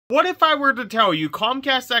What if I were to tell you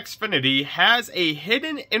Comcast Xfinity has a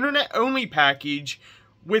hidden internet-only package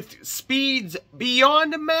with speeds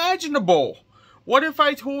beyond imaginable? What if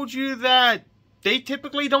I told you that they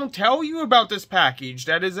typically don't tell you about this package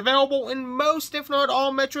that is available in most, if not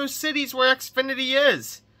all, metro cities where Xfinity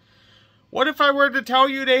is? What if I were to tell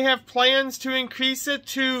you they have plans to increase it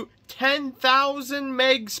to 10,000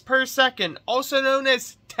 megs per second, also known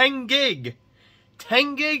as 10 gig?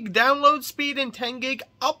 10 gig download speed and 10 gig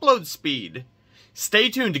upload speed. Stay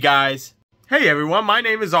tuned, guys. Hey everyone, my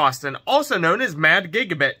name is Austin, also known as Mad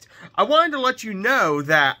Gigabit. I wanted to let you know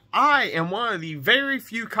that I am one of the very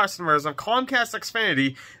few customers of Comcast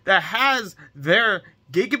Xfinity that has their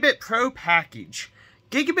Gigabit Pro package.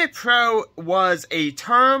 Gigabit Pro was a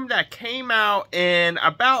term that came out in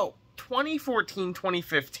about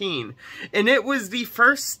 2014-2015, and it was the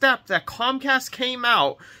first step that Comcast came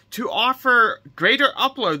out to offer greater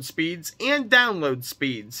upload speeds and download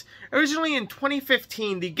speeds. Originally in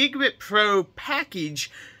 2015, the Gigabit Pro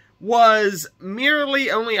package was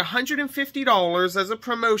merely only $150 as a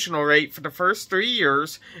promotional rate for the first 3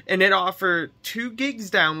 years, and it offered 2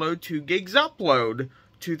 gigs download, 2 gigs upload,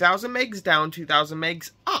 2,000 megs down, 2,000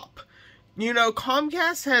 megs up. You know,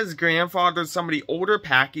 Comcast has grandfathered some of the older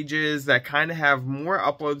packages that kind of have more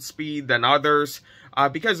upload speed than others,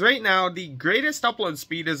 because right now the greatest upload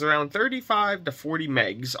speed is around 35 to 40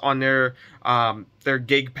 megs on their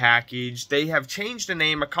gig package. They have changed the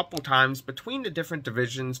name a couple times between the different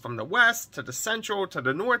divisions, from the west to the central to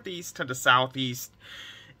the northeast to the southeast.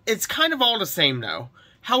 It's kind of all the same though.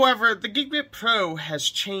 However, the Gigabit Pro has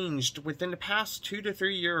changed within the past 2 to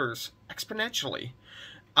 3 years exponentially.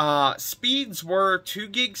 Speeds were 2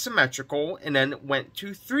 gig symmetrical and then went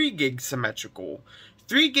to 3 gig symmetrical.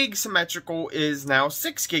 3 gig symmetrical is now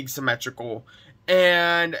 6 gig symmetrical,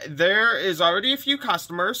 and there is already a few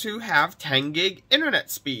customers who have 10 gig internet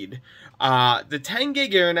speed. The 10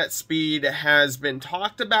 gig internet speed has been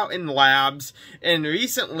talked about in labs, and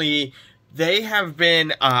recently they have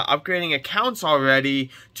been upgrading accounts already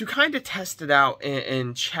to kind of test it out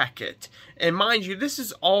and check it. And mind you, this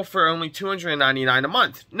is all for only $299 a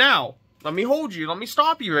month. Now, let me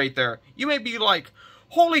stop you right there. You may be like,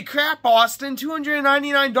 holy crap, Austin,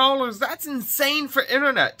 $299, that's insane for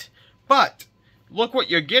internet. But look what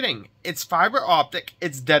you're getting. It's fiber optic,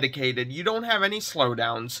 it's dedicated, you don't have any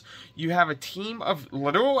slowdowns. You have a team of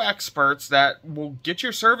literal experts that will get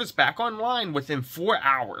your service back online within 4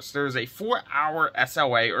 hours. There's a 4-hour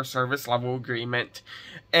SLA or service level agreement.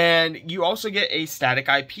 And you also get a static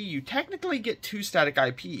IP. You technically get 2 static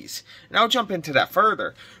IPs. And I'll jump into that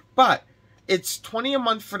further. But it's $20 a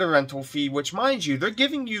month for the rental fee, which, mind you, they're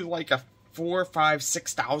giving you like a $4,000,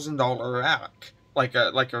 $5,000, $6,000 rack. Like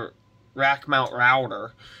a rack mount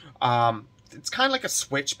router. It's kind of like a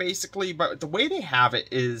switch basically, but the way they have it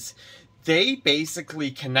is they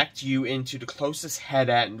basically connect you into the closest head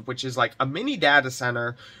end, which is like a mini data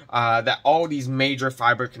center that all these major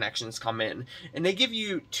fiber connections come in. And they give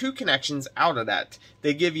you 2 connections out of that.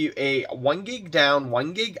 They give you a 1 gig down,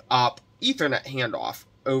 1 gig up Ethernet handoff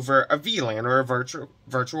over a VLAN, or a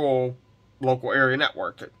virtual local area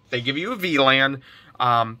network. They give you a VLAN.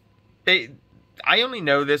 I only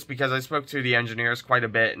know this because I spoke to the engineers quite a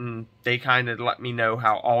bit, and they kind of let me know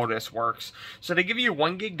how all this works. So they give you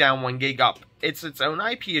 1 gig down, 1 gig up. It's its own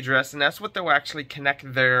IP address, and that's what they'll actually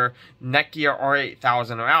connect their Netgear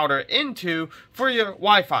R8000 router into for your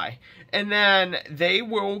Wi-Fi. And then they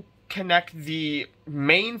will connect the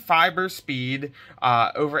main fiber speed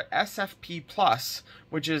over SFP+,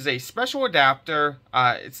 which is a special adapter.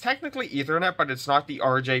 It's technically Ethernet, but it's not the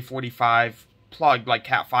RJ45 plug like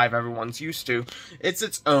Cat5 everyone's used to. It's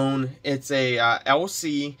its own. It's a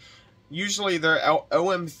LC. Usually they're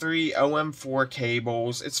OM3, OM4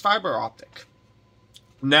 cables. It's fiber optic.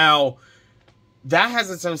 Now, that has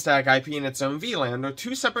its own static IP and its own VLAN. They're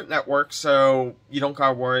 2 separate networks, so you don't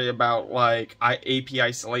gotta worry about like AP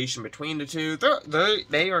isolation between the two.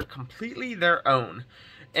 They are completely their own.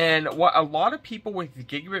 And what a lot of people with the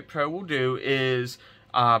Gigabit Pro will do is,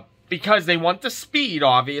 because they want the speed,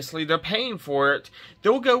 obviously, they're paying for it,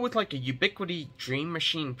 they'll go with like a Ubiquiti Dream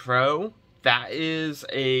Machine Pro. That is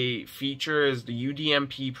a feature, is the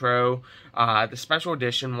UDMP Pro. The special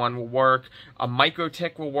edition one will work. A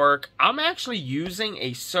MikroTik will work. I'm actually using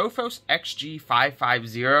a Sophos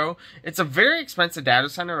XG550. It's a very expensive data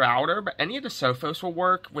center router, but any of the Sophos will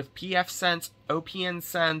work with pfSense,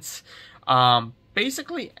 OPNSense.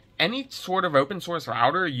 Basically, any sort of open source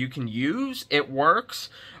router you can use, it works.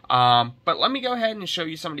 But let me go ahead and show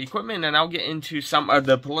you some of the equipment, and I'll get into some of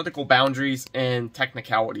the political boundaries and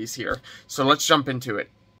technicalities here. So let's jump into it.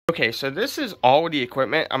 Okay, so this is all the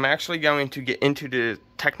equipment. I'm actually going to get into the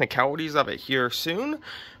technicalities of it here soon,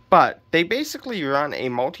 but they basically run a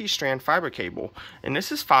multi-strand fiber cable, and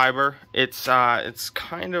this is fiber. It's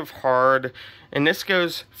kind of hard, and this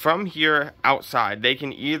goes from here outside. They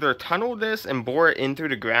can either tunnel this and bore it in through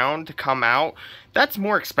the ground to come out. That's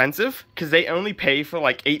more expensive because they only pay for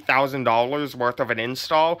like $8,000 worth of an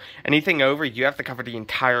install. Anything over, you have to cover the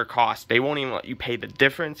entire cost. They won't even let you pay the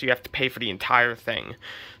difference. You have to pay for the entire thing.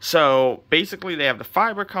 So basically they have the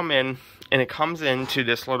fiber come in, and it comes into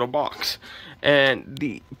this little box. And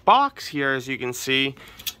the box here, as you can see,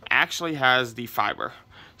 actually has the fiber.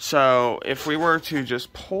 So if we were to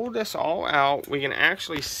just pull this all out, we can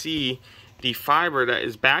actually see the fiber that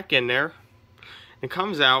is back in there. It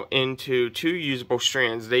comes out into 2 usable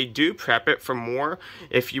strands. They do prep it for more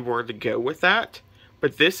if you were to go with that.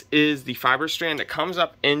 But this is the fiber strand that comes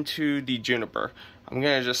up into the Juniper. I'm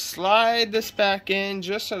going to just slide this back in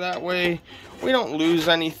just so that way we don't lose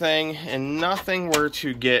anything and nothing were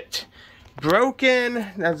to get broken.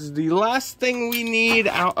 That's the last thing we need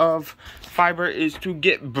out of fiber, is to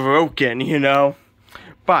get broken, you know.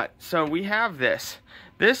 But so we have this.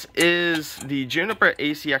 This is the Juniper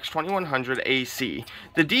ACX 2100 AC.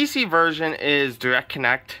 The DC version is direct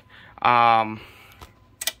connect. I'm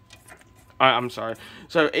sorry.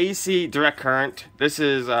 So AC direct current. This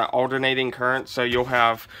is alternating current. So you'll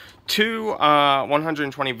have 2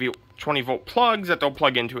 120 volt plugs that they'll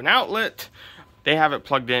plug into an outlet. They have it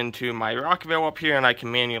plugged into my Rockville up here, and I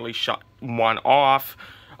can manually shut one off.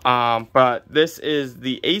 But this is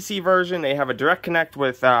the AC version. They have a direct connect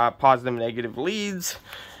with positive and negative leads.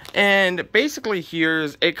 And basically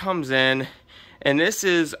it comes in, and this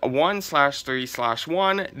is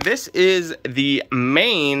 1/3/1. This is the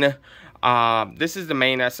main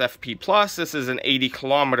SFP Plus. This is an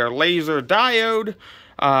 80-kilometer laser diode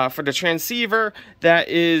for the transceiver that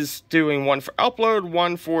is doing one for upload,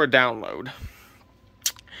 one for download.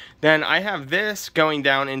 Then I have this going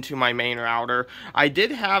down into my main router. I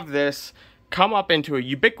did have this come up into a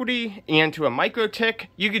Ubiquiti and to a MikroTik.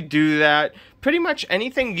 You could do that. Pretty much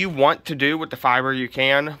anything you want to do with the fiber you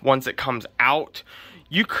can once it comes out.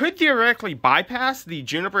 You could theoretically bypass the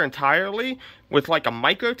Juniper entirely with like a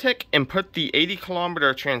MikroTik and put the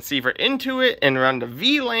 80-kilometer transceiver into it and run the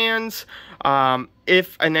VLANs.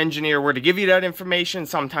 If an engineer were to give you that information,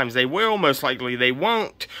 sometimes they will, most likely they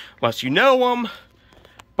won't, unless you know them.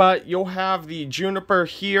 But you'll have the Juniper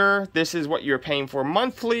here. This is what you're paying for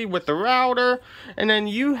monthly with the router. And then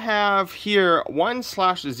you have here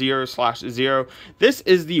 1/0/0. This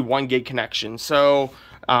is the 1 gig connection. So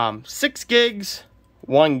 6 gigs,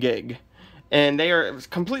 1 gig. And they are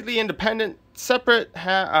completely independent, separate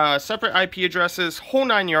IP addresses, whole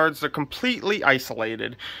 9 yards. They're completely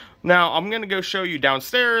isolated. Now, I'm going to go show you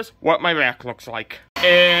downstairs what my rack looks like.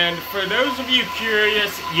 And for those of you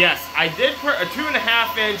curious, yes, I did put a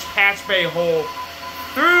 2.5-inch patch bay hole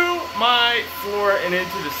through my floor and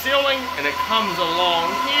into the ceiling, and it comes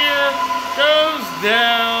along here, goes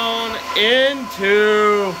down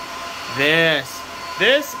into this.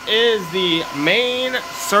 This is the main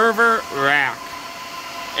server rack.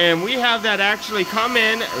 And we have that actually come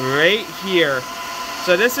in right here.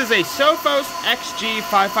 So this is a Sophos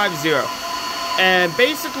XG550. And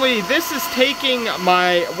basically this is taking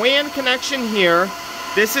my WAN connection here.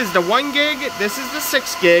 This is the 1 gig, this is the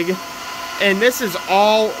 6 gig, and this is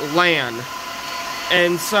all LAN.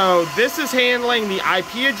 And so this is handling the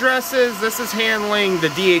IP addresses, this is handling the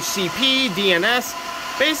DHCP, DNS,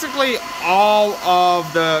 basically all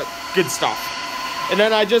of the good stuff. And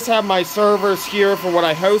then I just have my servers here for what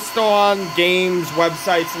I host on, games,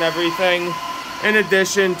 websites, and everything. In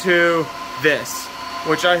addition to this,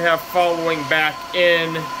 which I have following back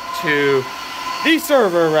into the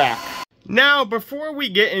server rack. Now, before we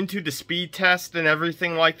get into the speed test and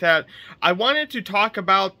everything like that, I wanted to talk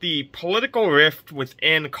about the political rift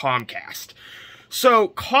within Comcast. So,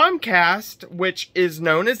 Comcast, which is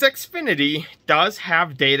known as Xfinity, does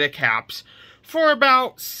have data caps for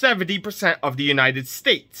about 70% of the United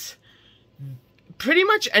States. Pretty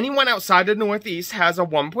much anyone outside of the Northeast has a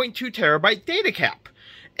 1.2 terabyte data cap.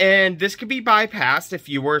 And this could be bypassed if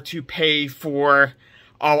you were to pay for,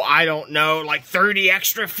 oh, I don't know, like 30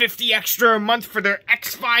 extra, 50 extra a month for their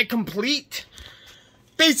Xfi Complete.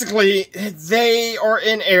 Basically, they are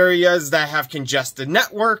in areas that have congested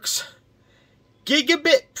networks.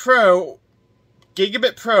 Gigabit Pro,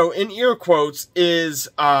 in ear quotes, is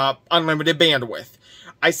unlimited bandwidth.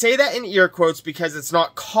 I say that in ear quotes because it's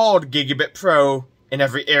not called Gigabit Pro in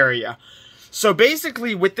every area. So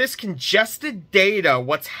basically, with this congested data,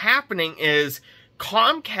 what's happening is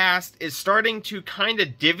Comcast is starting to kind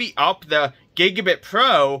of divvy up the Gigabit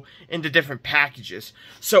Pro into different packages.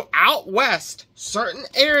 So out west, certain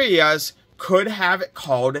areas could have it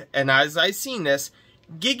called, and as I've seen this,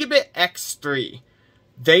 Gigabit X3.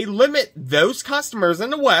 They limit those customers in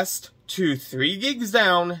the west to 3 gigs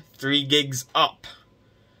down, 3 gigs up.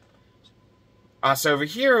 Us over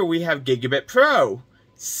here, we have Gigabit Pro.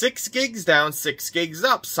 6 gigs down, 6 gigs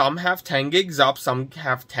up. Some have 10 gigs up, some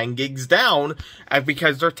have 10 gigs down,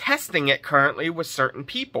 because they're testing it currently with certain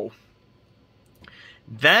people.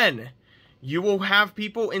 Then, you will have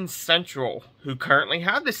people in Central who currently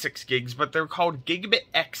have the 6 gigs, but they're called Gigabit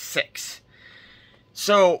X6.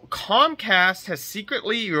 So, Comcast has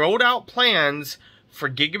secretly rolled out plans for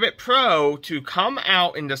Gigabit Pro to come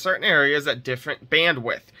out into certain areas at different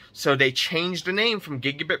bandwidth. So, they changed the name from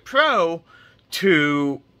Gigabit Pro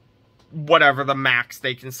to whatever the max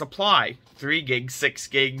they can supply. 3 gigs, 6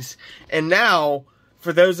 gigs. And now,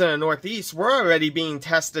 for those in the Northeast, we're already being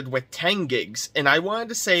tested with 10 gigs. And I wanted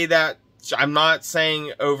to say that, I'm not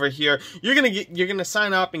saying over here, you're gonna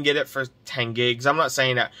sign up and get it for 10 gigs. I'm not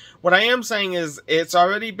saying that. What I am saying is, it's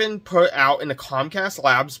already been put out in the Comcast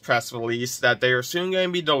Labs press release that they are soon going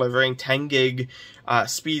to be delivering 10 gig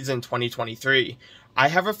speeds in 2023. I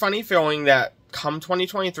have a funny feeling that come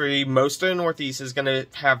 2023, most of the Northeast is going to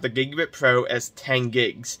have the Gigabit Pro as 10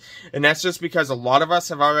 gigs. And that's just because a lot of us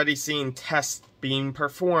have already seen tests being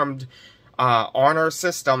performed on our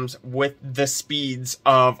systems with the speeds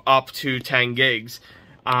of up to 10 gigs.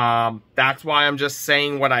 That's why I'm just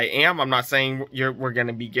saying what I am. I'm not saying we're going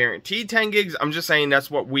to be guaranteed 10 gigs. I'm just saying that's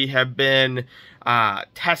what we have been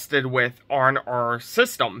tested with on our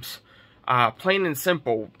systems. Plain and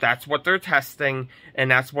simple, that's what they're testing, and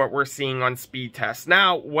that's what we're seeing on speed tests.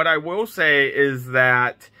 Now, what I will say is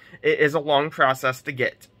that it is a long process to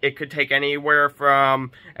get. It could take anywhere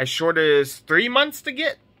from as short as 3 months to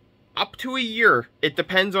get, up to a year. It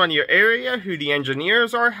depends on your area, who the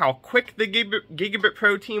engineers are, how quick the Gigabit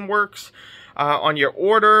Pro team works on your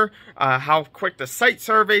order, how quick the site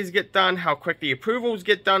surveys get done, how quick the approvals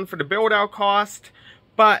get done for the build-out cost.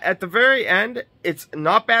 But at the very end, it's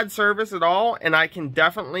not bad service at all, and I can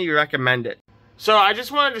definitely recommend it. So I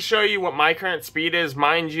just wanted to show you what my current speed is.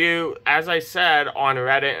 Mind you, as I said on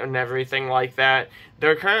Reddit and everything like that,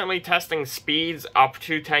 they're currently testing speeds up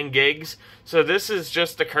to 10 gigs. So this is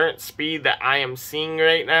just the current speed that I am seeing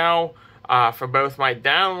right now for both my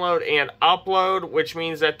download and upload, which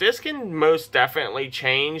means that this can most definitely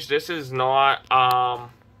change. This is not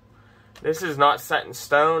set in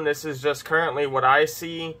stone. This is just currently what I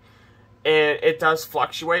see. And it does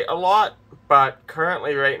fluctuate a lot. But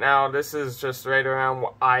currently right now, this is just right around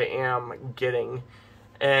what I am getting.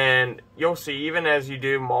 And you'll see, even as you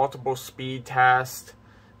do multiple speed tests,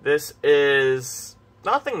 this is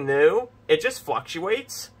nothing new. It just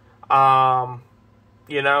fluctuates.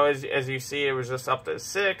 You know, as you see, it was just up to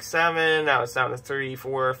 6, 7. Now it's down to 3,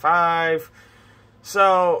 4, 5.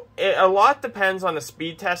 So, a lot depends on the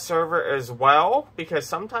speed test server as well, because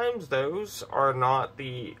sometimes those are not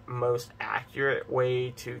the most accurate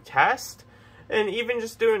way to test. And even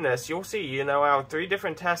just doing this, you'll see, you know, out of 3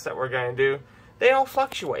 different tests that we're going to do, they all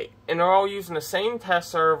fluctuate. And they're all using the same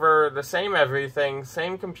test server, the same everything,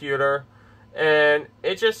 same computer. And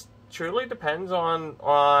it just truly depends on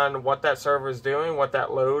what that server is doing, what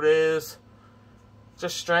that load is. It's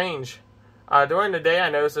just strange. During the day, I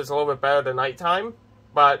notice it's a little bit better than nighttime,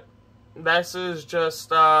 but this is just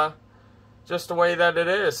the way that it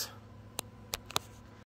is.